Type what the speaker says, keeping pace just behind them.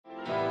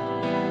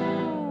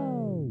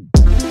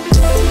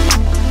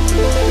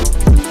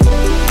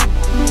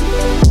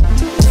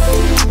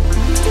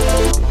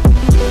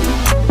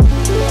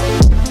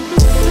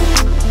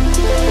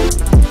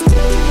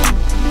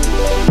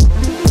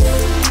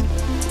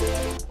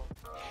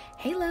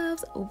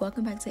loves,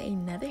 welcome back to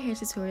another hair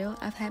tutorial.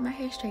 I've had my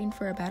hair straightened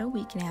for about a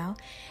week now,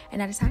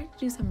 and I decided to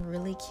do some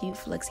really cute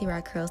flexi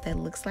rod curls that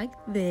looks like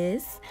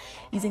this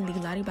using the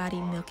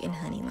Lottabody Milk and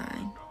Honey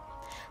line.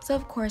 So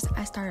of course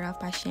I started off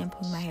by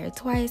shampooing my hair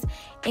twice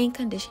and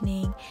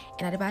conditioning,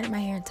 and I divided my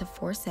hair into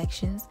 4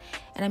 sections,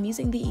 and I'm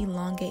using the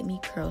Elongate Me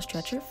curl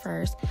stretcher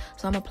first.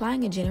 So I'm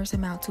applying a generous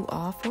amount to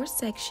all 4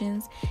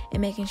 sections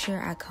and making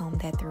sure I comb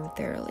that through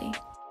thoroughly.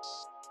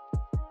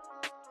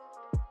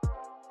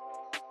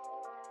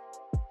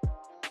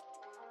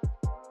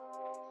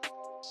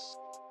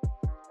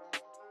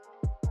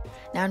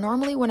 Now,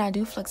 normally when I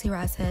do flexi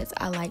rod sets,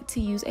 I like to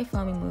use a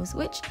foamy mousse,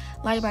 which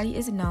Lottabody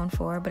is known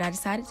for, but I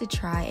decided to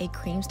try a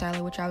cream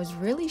styler, which I was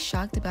really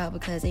shocked about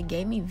because it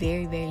gave me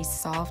very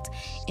soft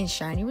and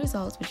shiny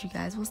results, which you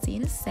guys will see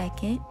in a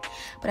second.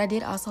 But I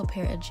did also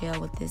pair a gel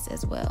with this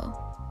as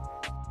well.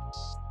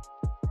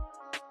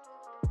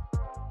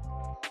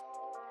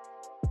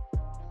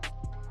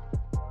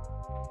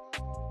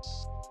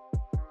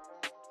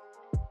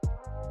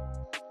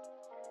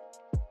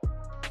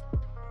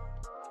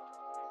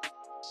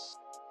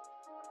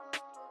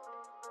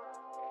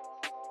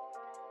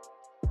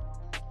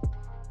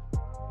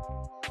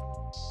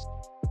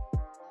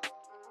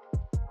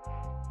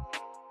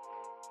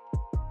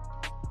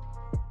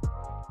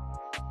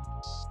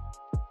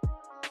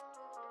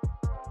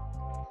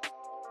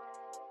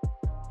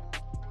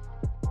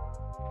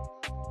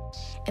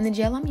 And the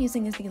gel I'm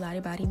using is the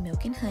Lottabody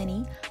Milk and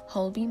Honey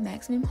Hold Be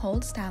Maximum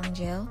Hold Styling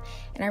Gel.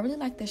 And I really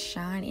like the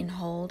shine and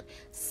hold,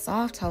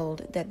 soft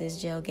hold that this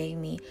gel gave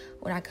me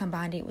when I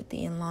combined it with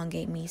the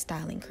Elongate Me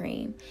Styling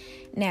Cream.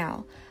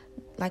 Now,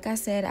 like I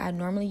said, I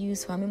normally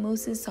use foamy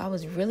mousses, so I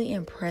was really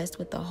impressed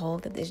with the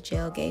hold that this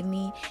gel gave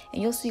me.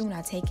 And you'll see when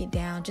I take it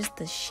down, just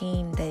the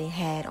sheen that it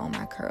had on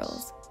my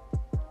curls.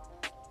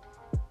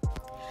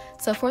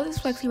 So for this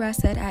flexi rod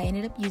set, I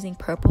ended up using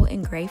purple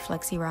and gray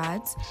flexi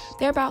rods.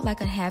 They're about like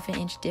a ½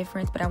 inch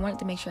difference, but I wanted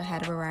to make sure I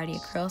had a variety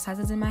of curl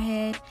sizes in my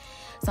head.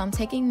 So I'm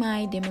taking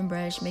my dimming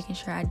brush, making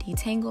sure I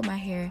detangle my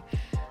hair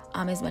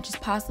as much as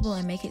possible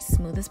and make it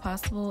smooth as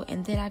possible.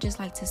 And then I just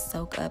like to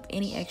soak up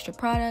any extra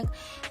product.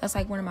 That's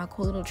like one of my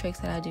cool little tricks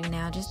that I do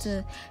now, just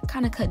to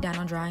kind of cut down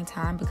on drying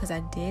time, because I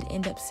did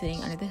end up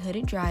sitting under the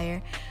hooded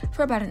dryer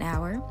for about an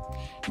hour.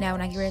 Now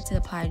when I get ready to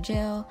apply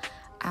gel,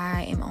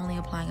 I am only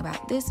applying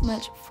about this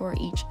much for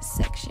each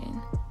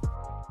section.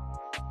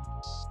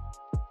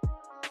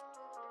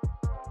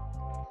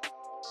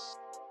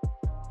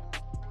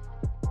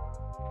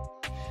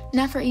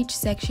 Now for each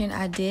section,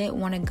 I did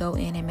want to go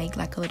in and make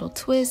like a little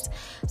twist.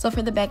 So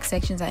for the back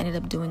sections, I ended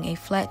up doing a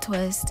flat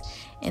twist,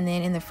 and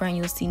then in the front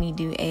you'll see me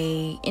do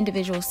a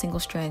individual single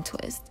strand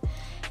twist.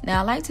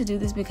 Now I like to do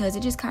this because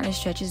it just kind of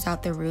stretches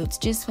out the roots,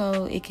 just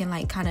so it can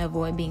like kind of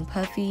avoid being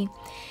puffy.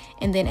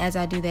 And then as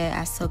I do that,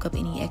 I soak up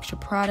any extra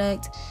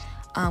product,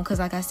 because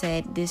like I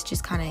said, this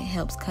just kind of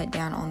helps cut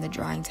down on the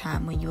drying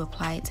time when you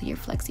apply it to your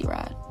flexi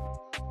rod.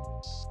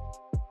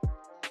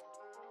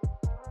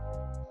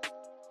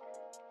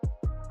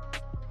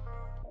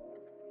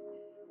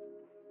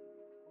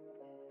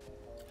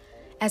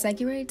 As I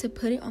get ready to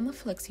put it on the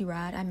flexi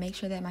rod, I make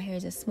sure that my hair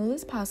is as smooth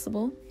as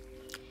possible.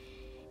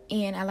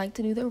 And I like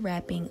to do the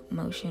wrapping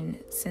motion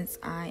since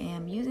I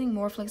am using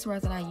more flexi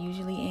rods than I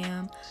usually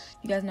am.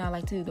 You guys know I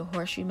like to do the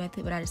horseshoe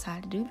method, but I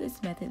decided to do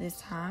this method this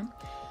time.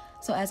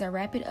 So as I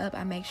wrap it up,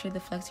 I make sure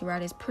the flexi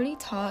rod is pretty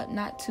taut,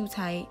 not too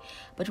tight,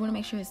 but you want to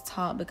make sure it's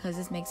taut because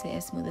this makes it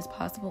as smooth as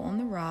possible on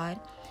the rod.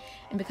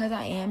 And because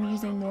I am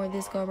using more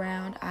this go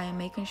around, I am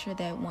making sure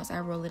that once I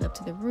roll it up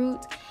to the root,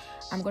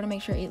 I'm going to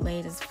make sure it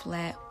lays as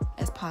flat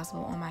as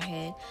possible on my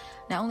head.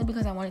 Not only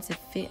because I want it to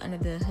fit under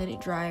the hooded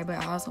dryer, but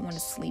I also want to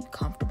sleep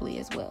comfortably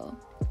as well.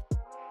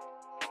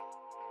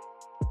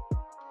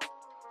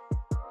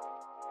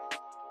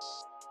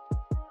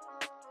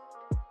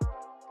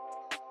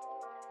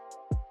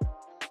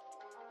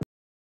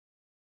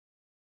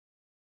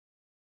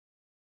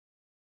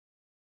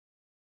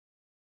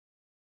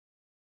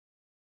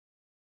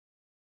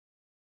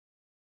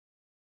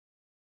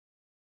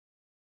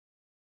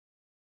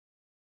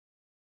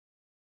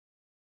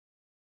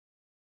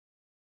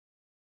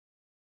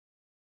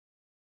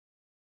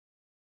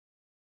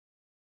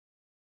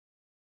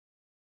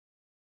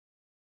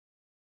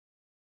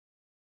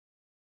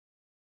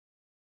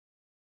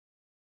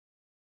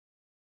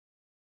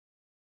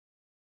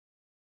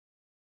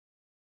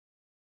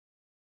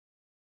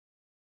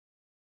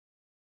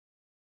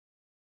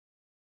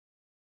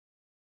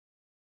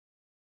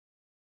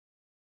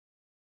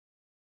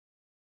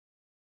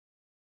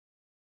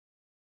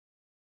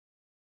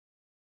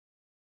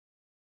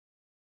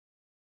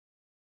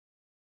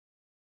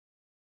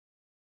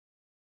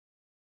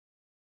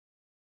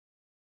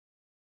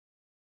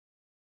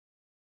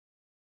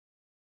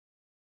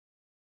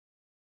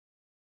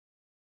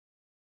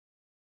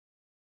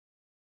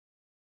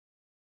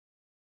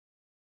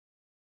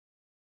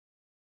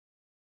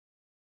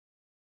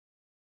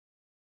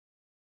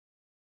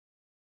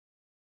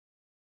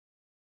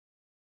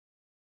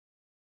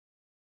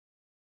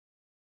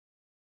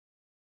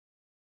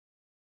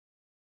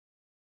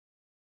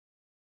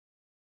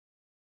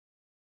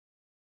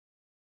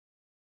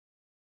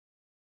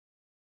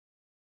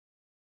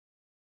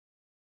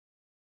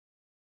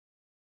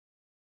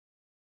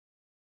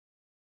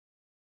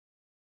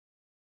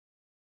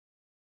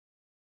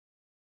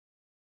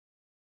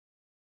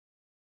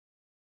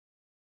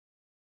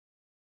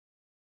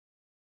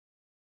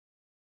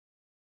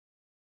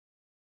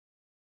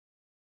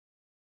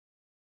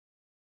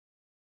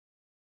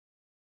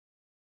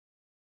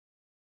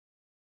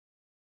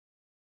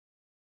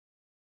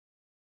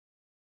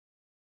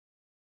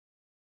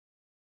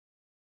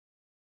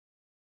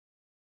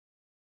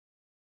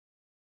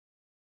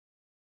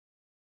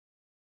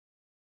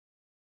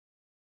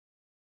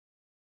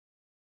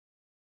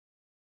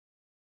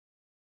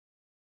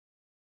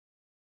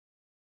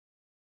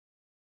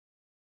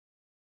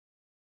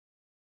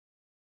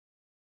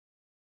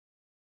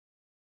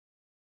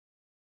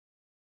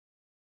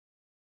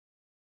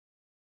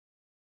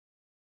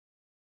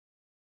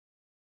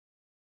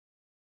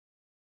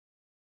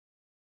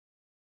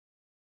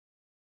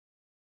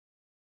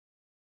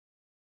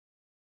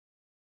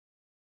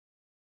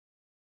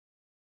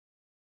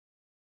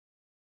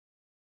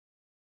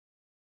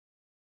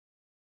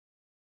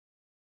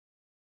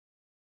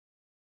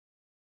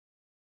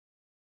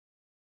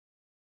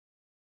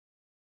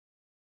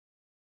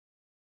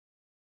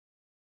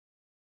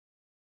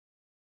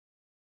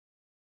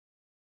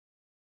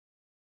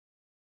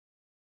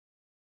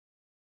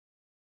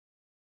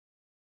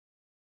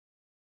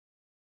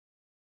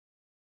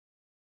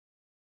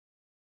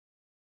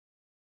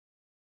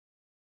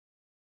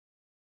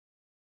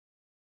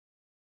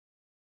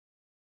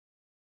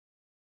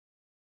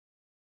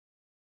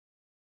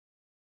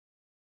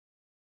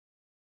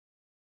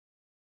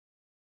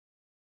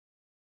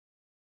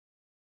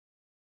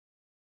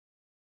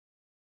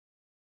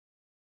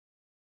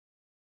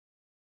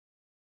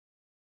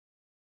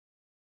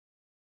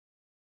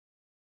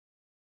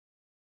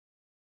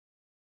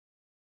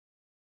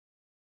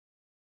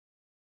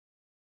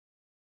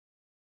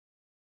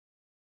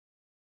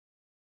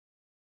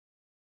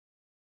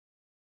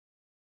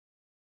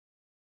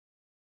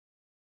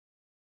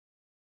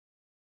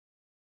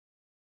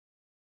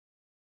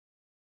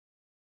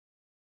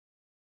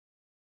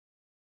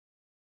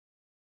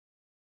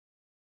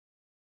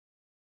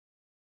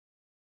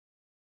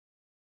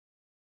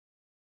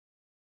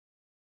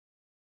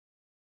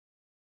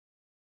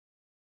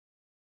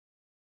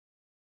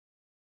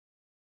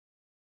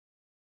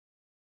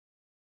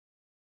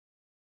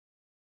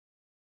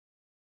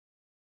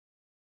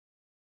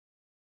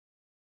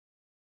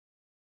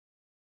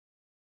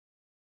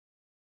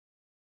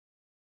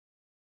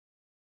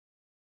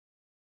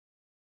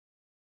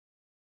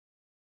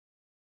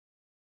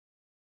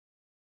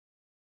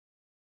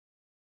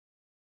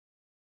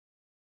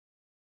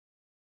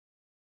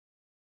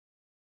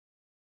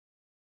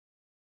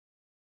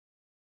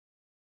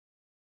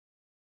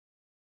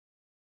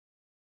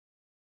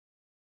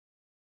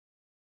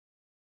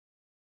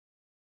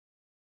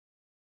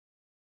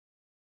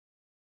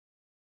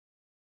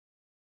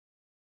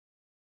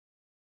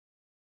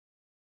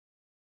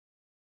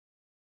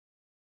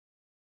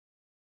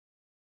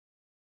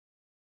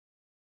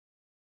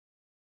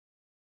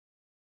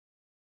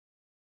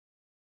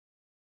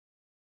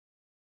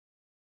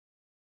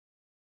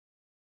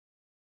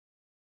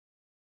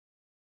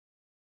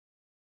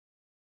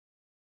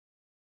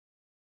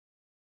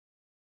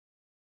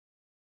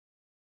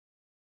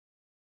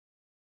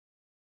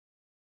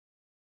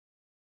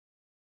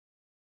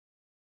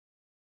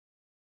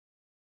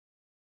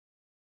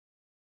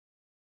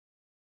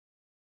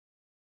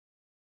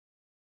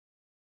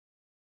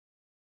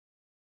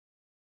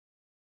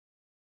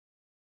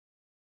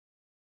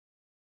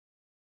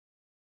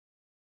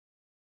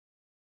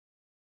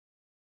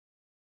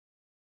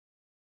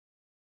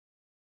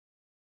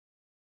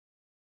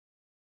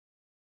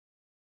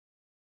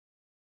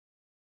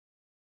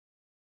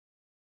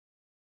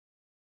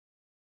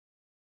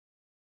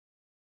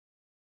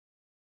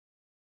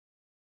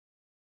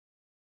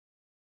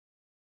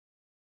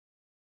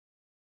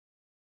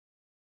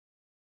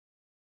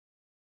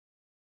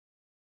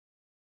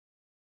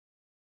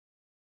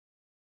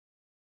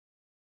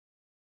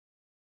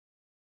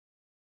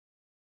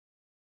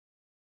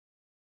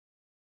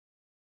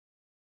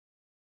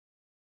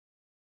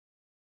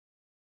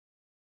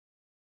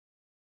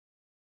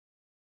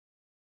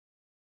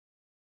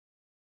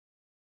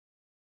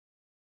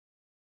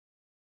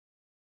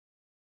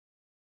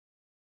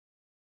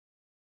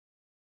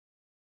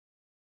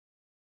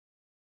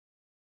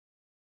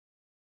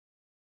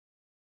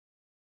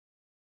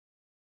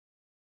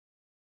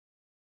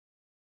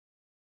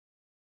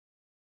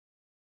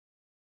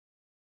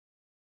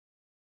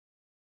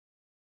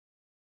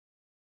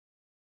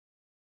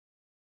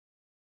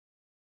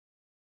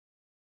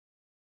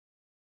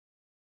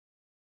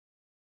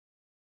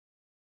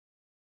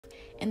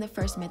 And the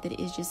first method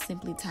is just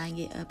simply tying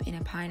it up in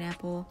a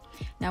pineapple.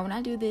 Now, when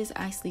I do this,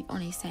 I sleep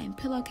on a satin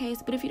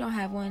pillowcase, but if you don't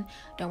have one,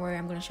 don't worry,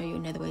 I'm going to show you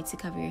another way to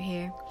cover your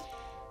hair.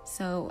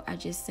 So I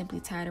just simply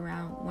tied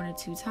around 1 or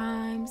 2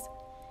 times,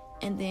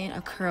 and then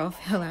a curl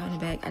fell out in the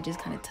back. I just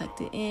kind of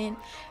tucked it in.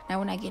 Now,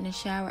 when I get in the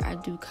shower, I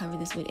do cover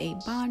this with a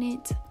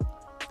bonnet,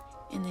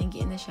 and then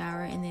get in the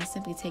shower, and then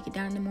simply take it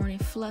down in the morning,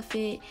 fluff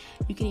it.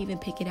 You can even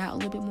pick it out a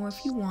little bit more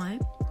if you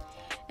want.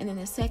 And then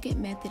the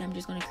second method, I'm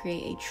just going to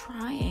create a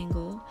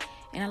triangle,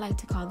 and I like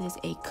to call this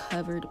a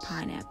covered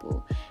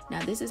pineapple.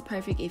 Now, this is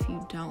perfect if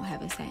you don't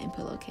have a satin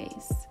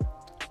pillowcase.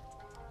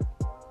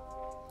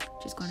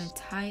 Just going to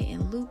tie it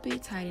and loop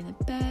it, tie it in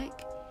the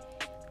back,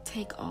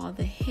 take all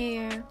the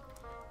hair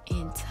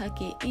and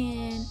tuck it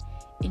in,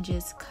 and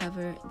just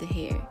cover the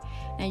hair.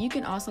 Now, you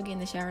can also get in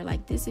the shower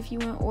like this if you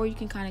want, or you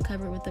can kind of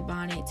cover it with the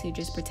bonnet to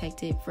just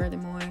protect it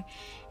furthermore.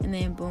 And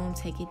then boom,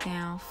 take it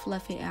down,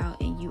 fluff it out,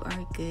 and you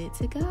are good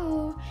to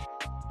go.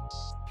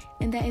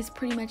 And that is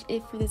pretty much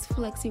it for this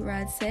Flexi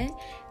rod set.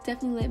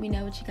 Definitely let me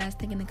know what you guys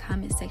think in the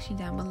comment section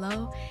down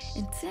below,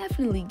 and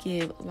definitely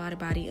give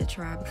Lottabody a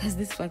try, because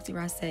this Flexi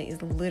rod set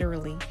is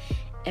literally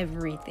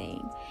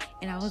everything.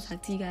 And I will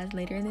talk to you guys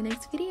later in the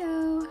next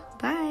video.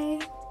 Bye.